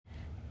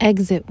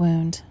Exit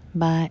Wound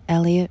by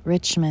Elliot,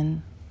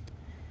 Richman.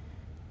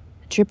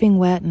 Dripping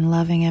wet and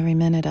loving every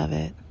minute of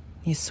it,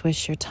 you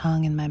swish your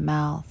tongue in my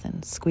mouth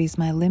and squeeze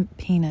my limp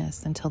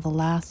penis until the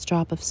last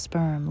drop of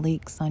sperm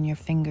leaks on your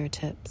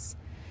fingertips,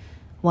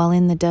 while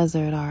in the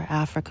desert our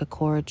Africa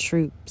Corps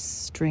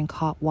troops drink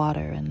hot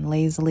water and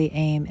lazily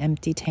aim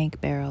empty tank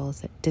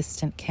barrels at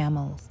distant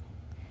camels,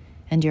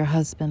 and your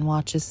husband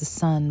watches the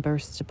sun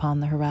burst upon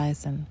the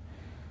horizon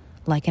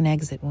like an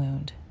exit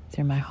wound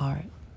through my heart.